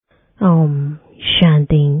ओम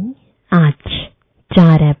शांति। आज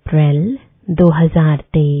 4 अप्रैल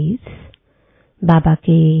 2023 बाबा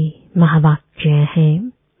के महावाक्य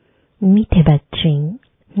हैं, मीठे बच्चे,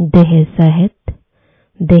 देह सहित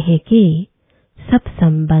देह के सब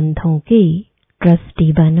संबंधों के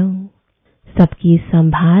ट्रस्टी बनो। सबकी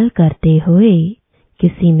संभाल करते हुए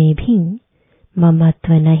किसी में भी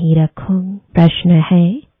ममत्व नहीं रखो। प्रश्न है,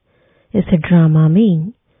 इस ड्रामा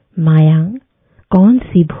में माया कौन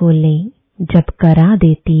सी भूलें जब करा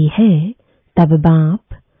देती है तब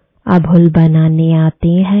बाप अभूल बनाने आते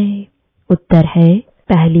हैं? उत्तर है,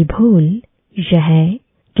 पहली भूल यह है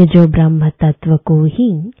कि जो ब्रह्म तत्व को ही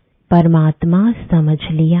परमात्मा समझ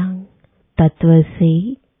लिया। तत्व से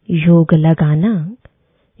योग लगाना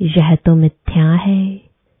यह तो मिथ्या है।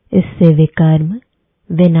 इससे विकर्म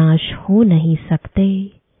विनाश हो नहीं सकते।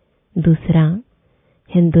 दूसरा,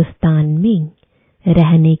 हिंदुस्तान में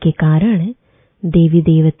रहने के कारण देवी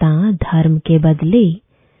देवता धर्म के बदले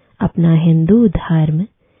अपना हिंदू धर्म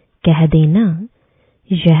कह देना,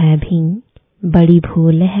 यह भी बड़ी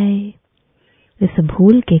भूल है। इस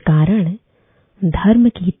भूल के कारण धर्म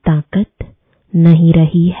की ताकत नहीं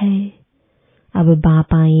रही है। अब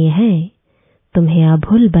बाप आए हैं तुम्हें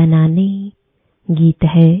अभूल बनाने। गीत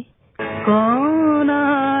है, कौन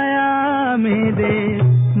आया मेरे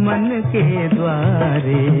मन के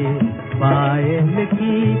द्वारे, पायल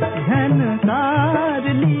की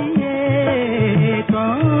झनकार लिए।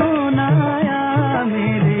 कौन आया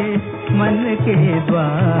मेरे मन के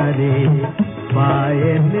द्वारे,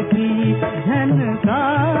 पायल की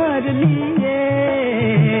झनकार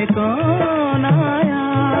लिए। कौन आया?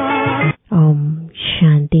 ओम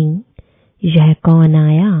शांति। यह कौन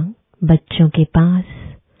आया बच्चों के पास?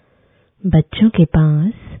 बच्चों के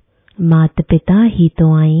पास माता पिता ही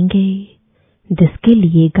तो आएंगे, जिसके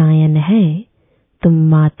लिए गायन है, तुम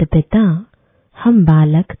माता पिता हम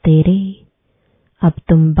बालक तेरे। अब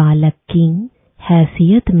तुम बालक की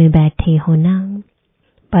हैसियत में बैठे हो ना।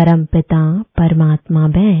 परम पिता परमात्मा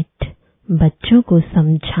बैठ बच्चों को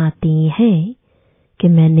समझाते हैं कि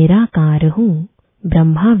मैं निराकार हूँ।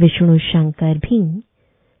 ब्रह्मा विष्णु शंकर भी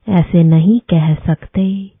ऐसे नहीं कह सकते।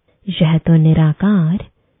 यह तो निराकार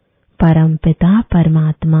परम पिता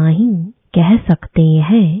परमात्मा ही कह सकते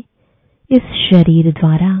हैं इस शरीर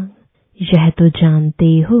द्वारा। यह तो जानते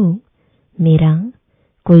हो मेरा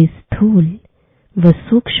कोई स्थूल व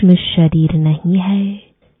सूक्ष्म शरीर नहीं है।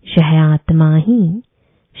 यह आत्मा ही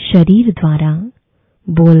शरीर द्वारा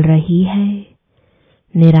बोल रही है।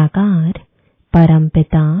 निराकार परम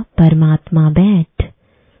पिता परमात्मा बैठ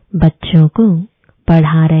बच्चों को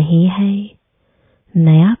पढ़ा रहे हैं।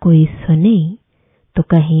 नया कोई सुने तो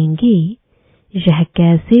कहेंगे यह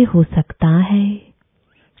कैसे हो सकता है।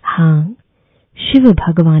 हाँ, शिव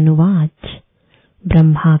भगवानुवाच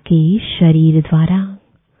ब्रह्मा के शरीर द्वारा।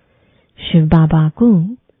 शिव बाबा को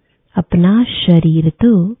अपना शरीर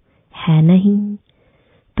तो है नहीं,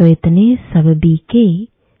 तो इतने सब बीके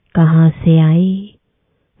कहाँ से आए?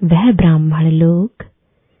 वह ब्राह्मण लोग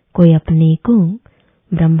कोई अपने को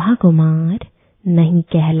ब्रह्मा कुमार नहीं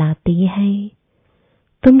कहलाते हैं।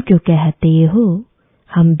 तुम क्यों कहते हो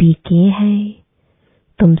हम बीके हैं?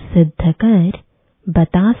 तुम सिद्ध कर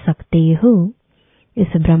बता सकते हो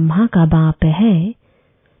इस ब्रह्मा का बाप है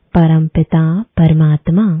परम पिता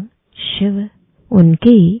परमात्मा शिव।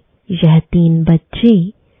 उनके यह 3 बच्चे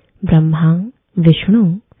ब्रह्मा विष्णु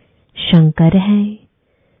शंकर हैं।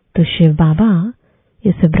 तो शिव बाबा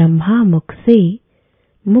इस ब्रह्मा मुख से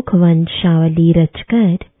मुखवंशावली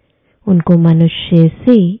रचकर उनको मनुष्य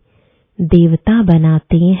से देवता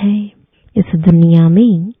बनाते हैं। इस दुनिया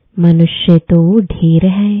में मनुष्य तो ढेर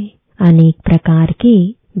है। अनेक प्रकार के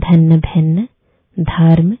भिन्न भिन्न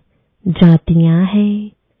धर्म जातियां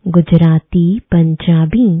हैं। गुजराती,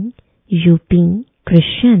 पंजाबी, यूपी,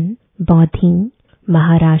 क्रिश्चियन, बौद्धी,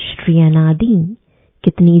 महाराष्ट्रियन आदि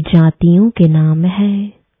कितनी जातियों के नाम है।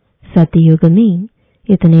 सतयुग में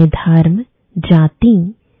इतने धर्म जाति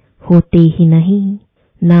होते ही नहीं।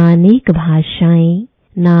 ना अनेक भाषाएं,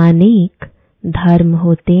 ना अनेक धर्म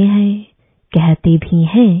होते हैं। कहते भी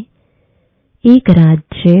हैं एक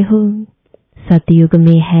राज्य हो। सतयुग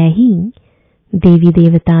में है ही देवी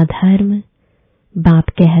देवता धर्म। बाप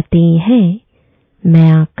कहते हैं मैं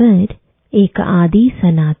आकर एक आदि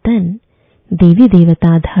सनातन देवी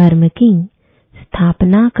देवता धर्म की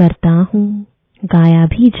स्थापना करता हूँ। गाया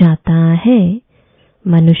भी जाता है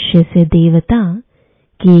मनुष्य से देवता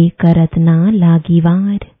के करत ना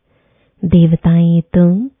लागिवार। देवताएं तो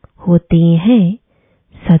होते हैं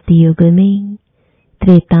सतयुग में,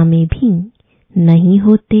 त्रेता में भी नहीं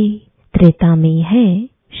होते। त्रेता में है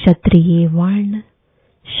क्षत्रिय वर्ण।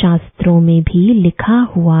 शास्त्रों में भी लिखा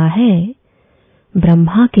हुआ है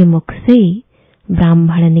ब्रह्मा के मुख से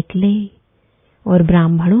ब्राह्मण निकले और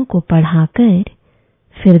ब्राह्मणों को पढ़ाकर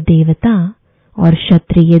फिर देवता और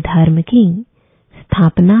क्षत्रिय धर्म की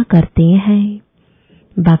स्थापना करते हैं।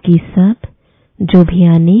 बाकी सब जो भी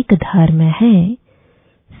अनेक धर्म है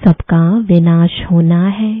सबका विनाश होना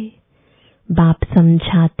है। बाप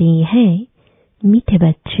समझाते हैं, मीठे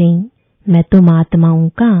बच्चे, मैं तुम आत्माओं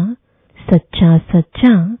का सच्चा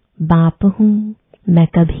सच्चा बाप हूँ। मैं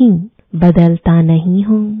कभी बदलता नहीं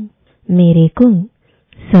हूँ। मेरे को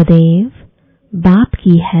सदैव बाप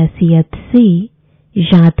की हैसियत से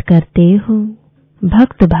याद करते हो।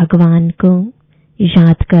 भक्त भगवान को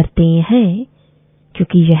याद करते हैं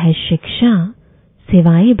क्योंकि यह शिक्षा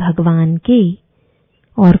सिवाय भगवान के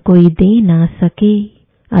और कोई दे ना सके।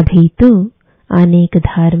 अभी तो अनेक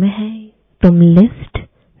धर्म है, तुम लिस्ट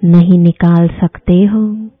नहीं निकाल सकते हो।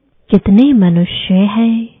 कितने मनुष्य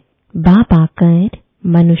हैं। बाप आकर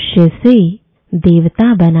मनुष्य से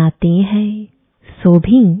देवता बनाते हैं, सो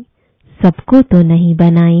भी सबको तो नहीं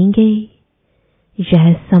बनाएंगे।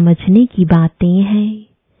 यह समझने की बातें हैं।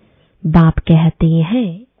 बाप कहते हैं,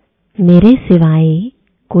 मेरे सिवाय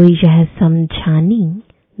कोई यह समझानी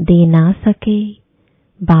दे ना सके।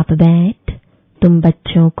 बाप बैठ तुम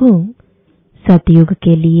बच्चों को सतयुग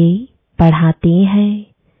के लिए पढ़ाते हैं।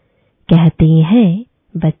 कहते हैं,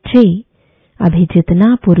 बच्चे अभी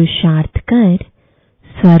जितना पुरुषार्थ कर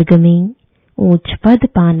स्वर्ग में ऊंच पद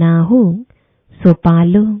पाना हो सो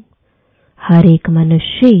पालो। हर एक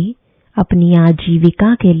मनुष्य अपनी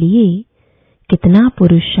आजीविका के लिए कितना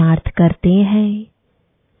पुरुषार्थ करते हैं।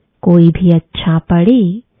 कोई भी अच्छा पढ़े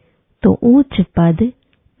तो ऊंच पद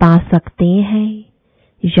पा सकते हैं।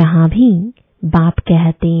 यहाँ भी बाप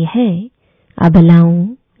कहते हैं, अबलाओं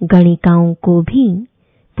गणिकाओं को भी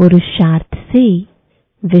पुरुषार्थ से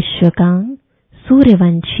विश्व का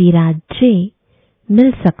सूर्यवंशी राज्य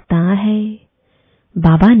मिल सकता है।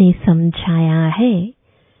 बाबा ने समझाया है,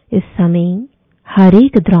 इस समय हर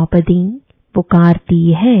एक द्रौपदी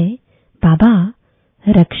पुकारती है, बाबा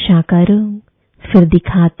रक्षा करो। फिर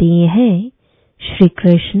दिखाते हैं श्री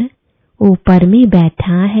कृष्ण ऊपर में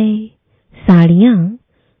बैठा है। साड़ियां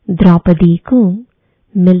द्रौपदी को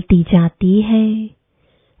मिलती जाती है,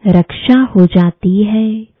 रक्षा हो जाती है।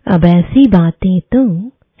 अब ऐसी बातें तो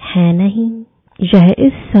है नहीं, यह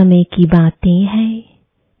इस समय की बातें हैं।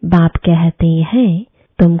 बाप कहते हैं,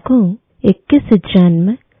 तुमको 21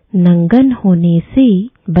 जन्म नंगन होने से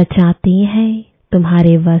बचाते हैं।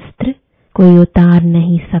 तुम्हारे वस्त्र कोई उतार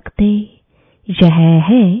नहीं सकते। यह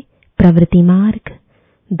है प्रवृत्ति मार्ग।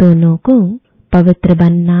 दोनों को पवित्र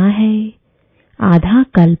बनना है। आधा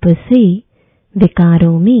कल्प से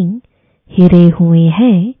विकारों में हिरे हुए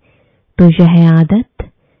हैं तो यह आदत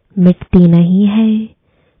मिटती नहीं है।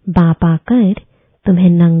 बाप आकर तुम्हें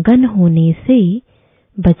नंगन होने से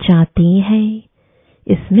बचाते हैं।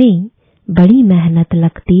 इसमें बड़ी मेहनत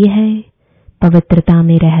लगती है। पवित्रता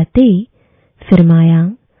में रहते फिर माया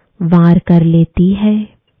वार कर लेती है।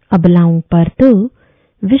 अबलाओं पर तो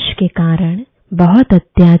विष के कारण बहुत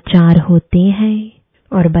अत्याचार होते हैं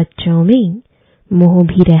और बच्चों में मोह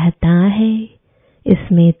भी रहता है।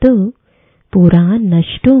 इसमें तो पूरा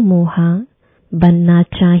नष्टो मोहा बनना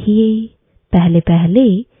चाहिए। पहले पहले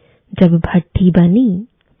जब भट्ठी बनी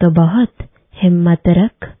तो बहुत हिम्मत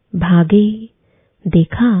रख भागे।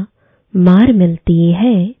 देखा मार मिलती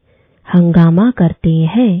है, हंगामा करते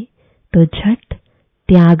हैं तो झट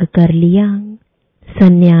त्याग कर लिया।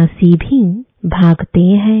 सन्यासी भी भागते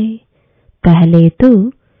हैं। पहले तो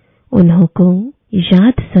उन्हों को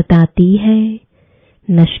याद सताती है।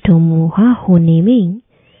 नष्टो मोहा होने में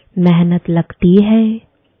मेहनत लगती है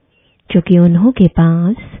क्योंकि उन्हों के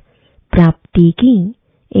पास प्राप्ति की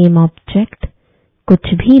एम ऑब्जेक्ट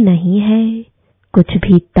कुछ भी नहीं है। कुछ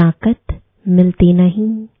भी ताकत मिलती नहीं।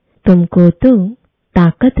 तुमको तो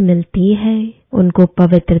ताकत मिलती है, उनको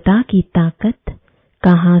पवित्रता की ताकत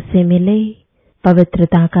कहाँ से मिले।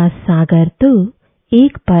 पवित्रता का सागर तो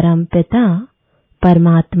एक परम पिता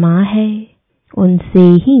परमात्मा है, उनसे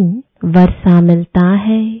ही वर्षा मिलता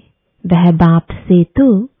है। वह बाप से तो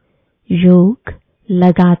योग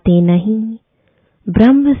लगाते नहीं,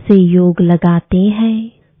 ब्रह्म से योग लगाते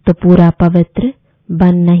हैं तो पूरा पवित्र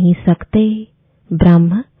बन नहीं सकते।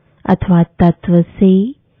 ब्रह्म अथवा तत्व से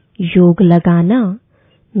योग लगाना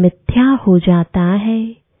मिथ्या हो जाता है।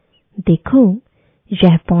 देखो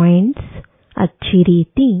यह पॉइंट्स अच्छी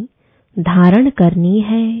रीति धारण करनी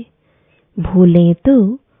है। भूलें तो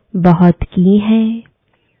बहुत की है।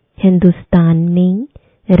 हिंदुस्तान में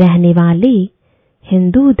रहने वाले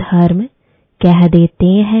हिंदू धर्म कह देते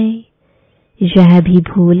हैं, यह भी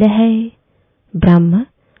भूल है। ब्रह्म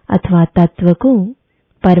अथवा तत्व को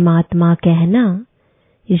परमात्मा कहना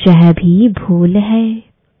यह भी भूल है,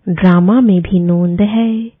 ड्रामा में भी नोंद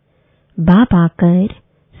है। बाप आकर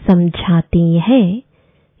समझाते हैं,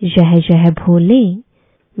 यह भूले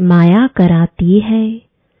माया कराती है।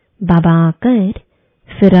 बाबा आकर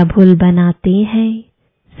फिर अभूल बनाते हैं।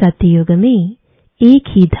 सतयुग में एक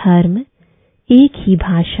ही धर्म, एक ही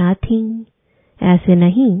भाषा थी। ऐसे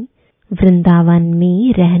नहीं, वृंदावन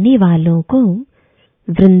में रहने वालों को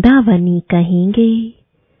वृंदावनी कहेंगे।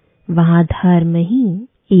 वहां धर्म ही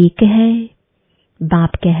एक है।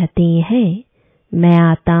 बाप कहते हैं, मैं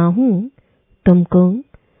आता हूँ तुमको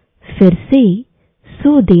फिर से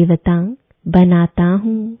सो देवता बनाता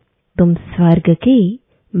हूँ। तुम स्वर्ग के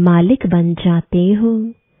मालिक बन जाते हो।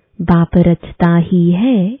 बाप रचता ही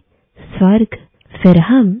है स्वर्ग, फिर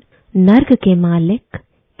हम नर्क के मालिक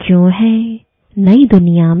क्यों हैं? नई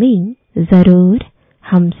दुनिया में जरूर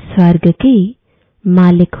हम स्वर्ग के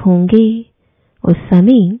मालिक होंगे। उस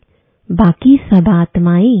समय बाकी सब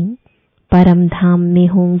आत्माएं परम धाम में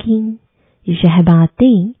होंगी। यह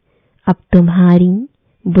बातें अब तुम्हारी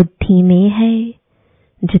बुद्धि में है।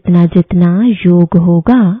 जितना जितना योग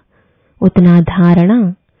होगा उतना धारणा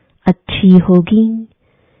अच्छी होगी।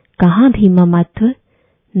 कहाँ भी ममत्व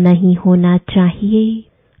नहीं होना चाहिए।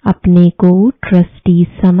 अपने को ट्रस्टी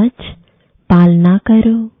समझ पालना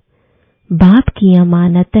करो। बाप की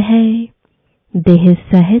अमानत है। देह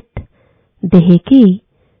सहित देह के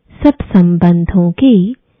सब संबंधों के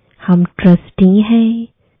हम ट्रस्टी हैं।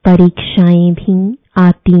 परीक्षाएं भी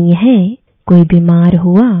आती हैं। कोई बीमार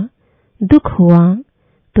हुआ, दुख हुआ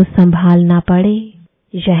तो संभालना पड़े।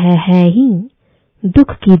 यह है ही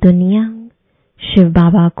दुख की दुनिया। शिव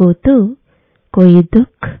बाबा को तो कोई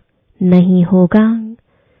दुख नहीं होगा।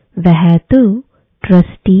 वह तो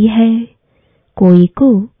ट्रस्टी है। कोई को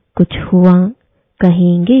कुछ हुआ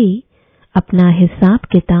कहेंगे, अपना हिसाब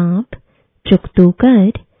किताब चुकतो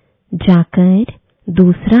कर जाकर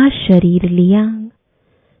दूसरा शरीर लिया।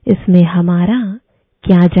 इसमें हमारा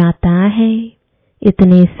क्या जाता है?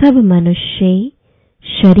 इतने सब मनुष्य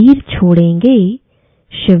शरीर छोड़ेंगे,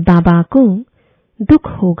 शिव बाबा को दुख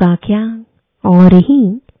होगा क्या? और ही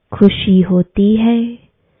खुशी होती है।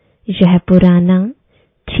 यह पुराना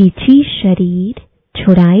छीछी शरीर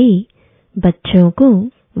छुड़ाए बच्चों को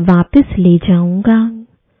वापस ले जाऊंगा।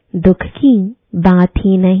 दुख की बात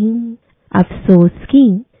ही नहीं, अफसोस की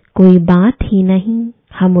कोई बात ही नहीं।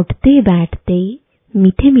 हम उठते बैठते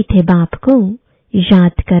मीठे मीठे बाप को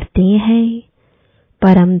याद करते हैं।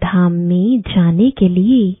 परम धाम में जाने के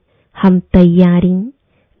लिए हम तैयारी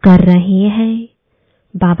कर रहे हैं।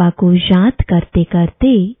 बाबा को याद करते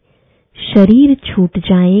करते शरीर छूट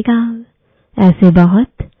जाएगा। ऐसे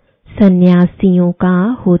बहुत सन्यासियों का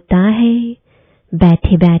होता है।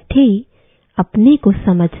 बैठे बैठे अपने को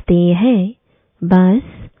समझते हैं, बस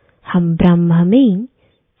हम ब्रह्म में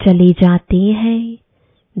चले जाते हैं,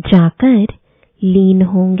 जाकर लीन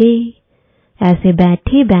होंगे। ऐसे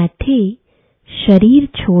बैठे बैठे शरीर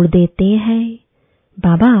छोड़ देते हैं।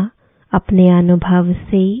 बाबा अपने अनुभव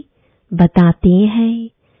से बताते हैं।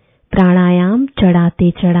 प्राणायाम चढ़ाते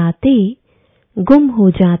चढ़ाते गुम हो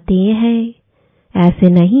जाते हैं। ऐसे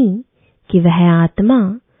नहीं कि वह आत्मा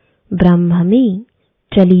ब्रह्म में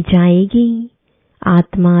चली जाएगी।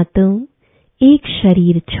 आत्मा तो एक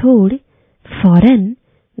शरीर छोड़ फौरन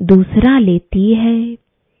दूसरा लेती है।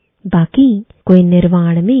 बाकी कोई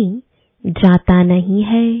निर्वाण में जाता नहीं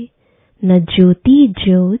है। न ज्योति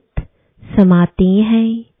ज्योत समाते हैं।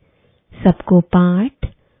 सबको पाठ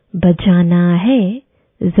बजाना है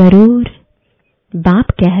जरूर।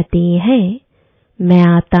 बाप कहते हैं, मैं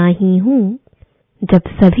आता ही हूँ जब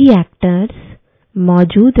सभी एक्टर्स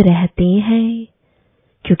मौजूद रहते हैं,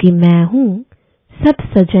 क्योंकि मैं हूँ सब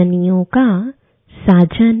सजनियों का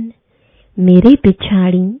साजन। मेरे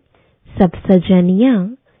पिछाड़ी सब सजनियां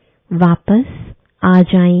वापस आ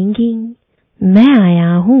जाएंगी। मैं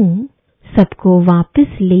आया हूँ सबको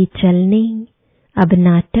वापस ले चलने। अब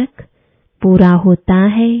नाटक पूरा होता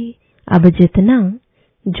है। अब जितना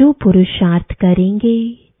जो पुरुषार्थ करेंगे,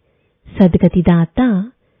 सदगतिदाता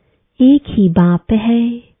एक ही बाप है।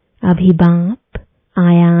 अभी बाप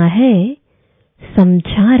आया है,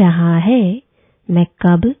 समझा रहा है मैं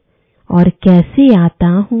कब और कैसे आता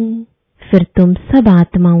हूँ। फिर तुम सब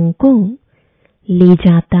आत्माओं को ले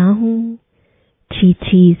जाता हूँ।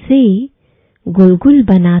 छीछी से गुलगुल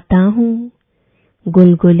बनाता हूँ।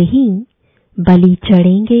 गुलगुल ही बलि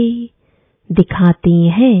चढ़ेंगे। दिखाते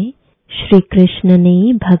हैं श्री कृष्ण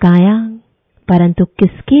ने भगाया, परंतु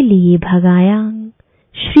किसके लिए भगाया?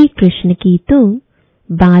 श्री कृष्ण की तो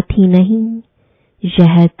बात ही नहीं।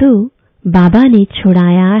 यह तो बाबा ने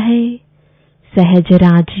छुड़ाया है। सहज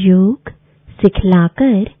राजयोग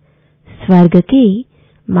सिखलाकर स्वर्ग के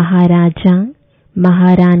महाराजा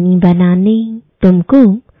महारानी बनाने तुमको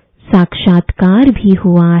साक्षात्कार भी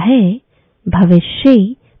हुआ है भविष्य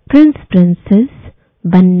प्रिंस प्रिंसेस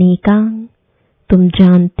बनने का। तुम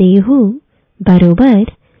जानते हो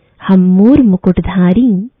बरोबर हम मोर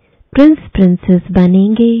मुकुटधारी प्रिंस प्रिंसेस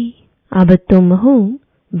बनेंगे। अब तुम हो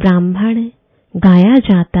ब्राह्मण, गाया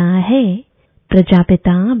जाता है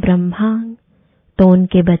प्रजापिता ब्रह्मा, तो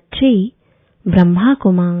उनके बच्चे ब्रह्मा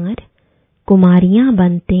कुमार कुमारियां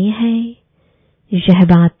बनते हैं। यह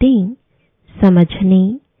बातें समझने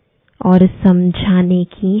और समझाने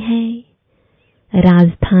की है।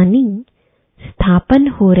 राजधानी स्थापन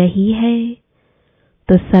हो रही है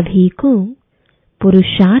तो सभी को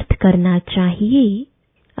पुरुषार्थ करना चाहिए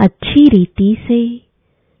अच्छी रीति से।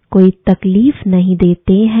 कोई तकलीफ नहीं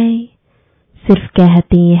देते हैं, सिर्फ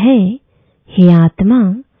कहते हैं हे आत्मा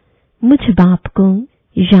मुझ बाप को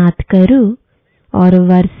याद करो और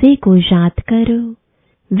वर्षे को याद करो।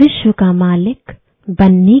 विश्व का मालिक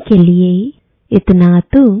बनने के लिए इतना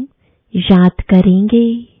तो याद करेंगे।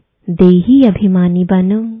 देही अभिमानी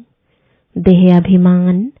बनो। देह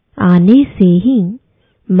अभिमान आने से ही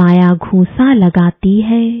माया घूंसा लगाती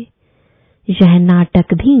है। यह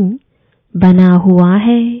नाटक भी बना हुआ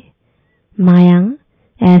है। माया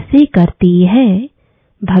ऐसे करती है,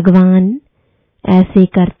 भगवान ऐसे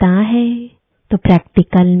करता है। तो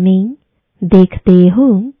प्रैक्टिकल में देखते हो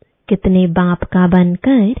कितने बाप का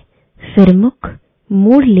बनकर फिर मुख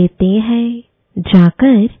मोड़ लेते हैं,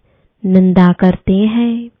 जाकर निंदा करते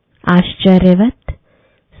हैं। आश्चर्यवत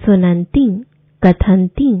सुनंती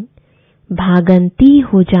कथंती भागंती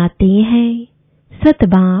हो जाते हैं। सत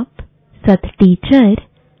बाप सत टीचर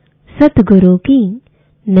सतगुरु की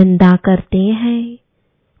निंदा करते हैं।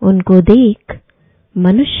 उनको देख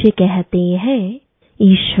मनुष्य कहते हैं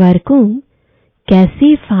ईश्वर को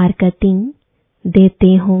कैसे फारकती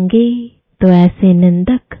देते होंगे। तो ऐसे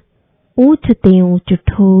निंदक ऊंचते ऊंच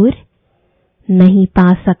ठोर नहीं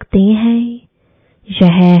पा सकते हैं।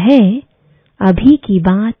 यह है अभी की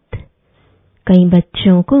बात। कई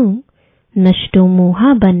बच्चों को नष्टो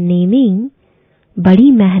मोहा बनने में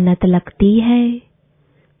बड़ी मेहनत लगती है।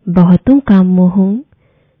 बहुतों का मोह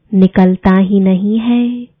निकलता ही नहीं है।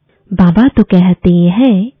 बाबा तो कहते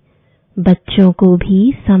हैं बच्चों को भी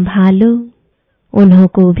संभालो, उन्हों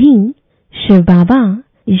को भी शिव बाबा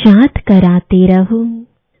याद कराते रहो।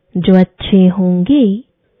 जो अच्छे होंगे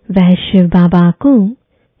वह शिव बाबा को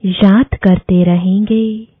याद करते रहेंगे।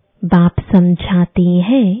 बाप समझाते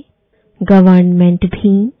हैं गवर्नमेंट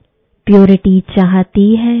भी प्योरिटी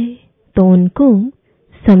चाहती है तो उनको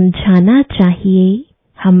समझाना चाहिए।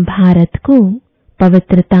 हम भारत को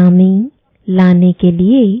पवित्रता में लाने के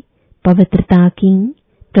लिए पवित्रता की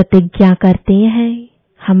प्रतिज्ञा करते हैं।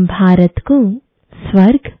 हम भारत को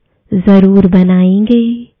स्वर्ग जरूर बनाएंगे।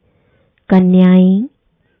 कन्याएं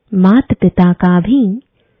माता पिता का भी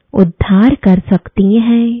उद्धार कर सकती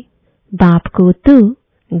हैं। बाप को तो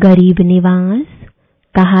गरीब निवास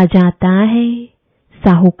कहा जाता है।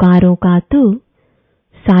 साहूकारों का तो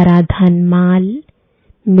सारा धन माल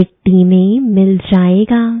मिट्टी में मिल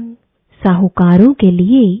जाएगा। साहूकारों के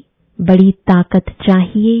लिए बड़ी ताकत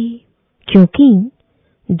चाहिए, क्योंकि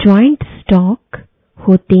जॉइंट स्टॉक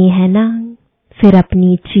होते हैं ना। फिर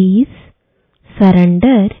अपनी चीज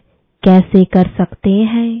सरेंडर कैसे कर सकते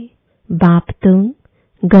हैं। बाप तो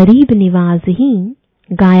गरीब निवाज ही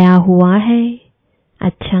गाया हुआ है।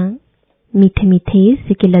 अच्छा, मीठे मीठे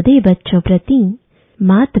सिकिलदे बच्चों प्रति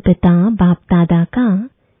माता पिता बाप दादा का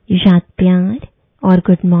याद प्यार और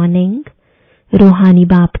गुड मॉर्निंग। रूहानी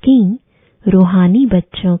बाप की रूहानी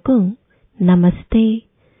बच्चों को नमस्ते।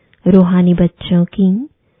 रूहानी बच्चों की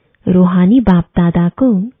रूहानी बाप दादा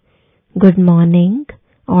को गुड मॉर्निंग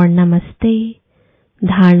और नमस्ते।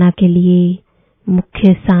 धारणा के लिए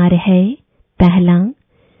मुख्य सार है, पहला,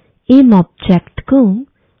 एम ऑब्जेक्ट को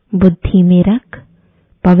बुद्धि में रख।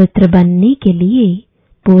 पवित्र बनने के लिए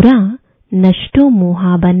पूरा नष्टो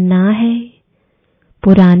मोहा बनना है।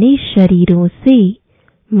 पुराने शरीरों से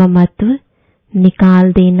ममत्व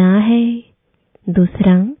निकाल देना है।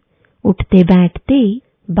 दूसरा, उठते बैठते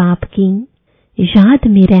बाप की याद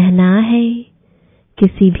में रहना है।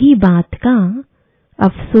 किसी भी बात का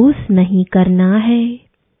अफसोस नहीं करना है।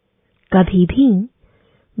 कभी भी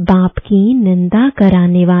बाप की निंदा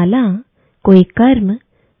कराने वाला कोई कर्म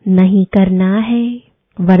नहीं करना है।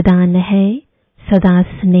 वरदान है सदा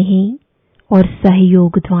स्नेह और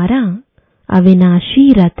सहयोग द्वारा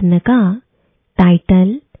अविनाशी रत्न का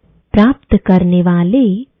टाइटल प्राप्त करने वाले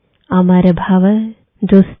अमर भव।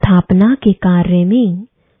 जो स्थापना के कार्य में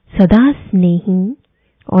सदा स्नेही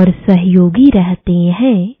और सहयोगी रहते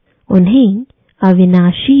हैं उन्हें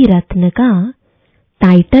अविनाशी रत्न का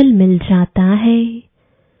टाइटल मिल जाता है।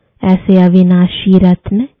 ऐसे अविनाशी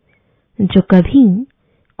रत्न जो कभी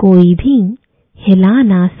कोई भी हिला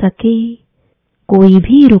ना सके, कोई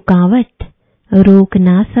भी रुकावट रोक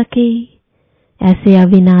ना सके। ऐसे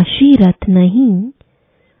अविनाशी रत्न ही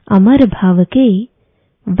अमर भव के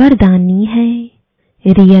वरदानी है,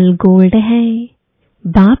 रियल गोल्ड है,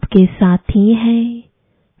 बाप के साथी है।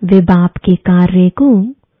 वे बाप के कार्य को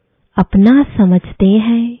अपना समझते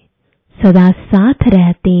हैं, सदा साथ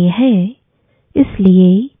रहते हैं,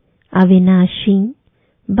 इसलिए अविनाशी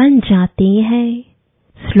बन जाते हैं।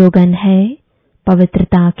 स्लोगन है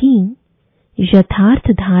पवित्रता की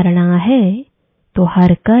यथार्थ धारणा है तो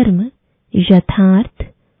हर कर्म यथार्थ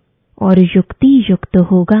और युक्ति युक्त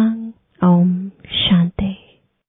होगा। ओम शांति।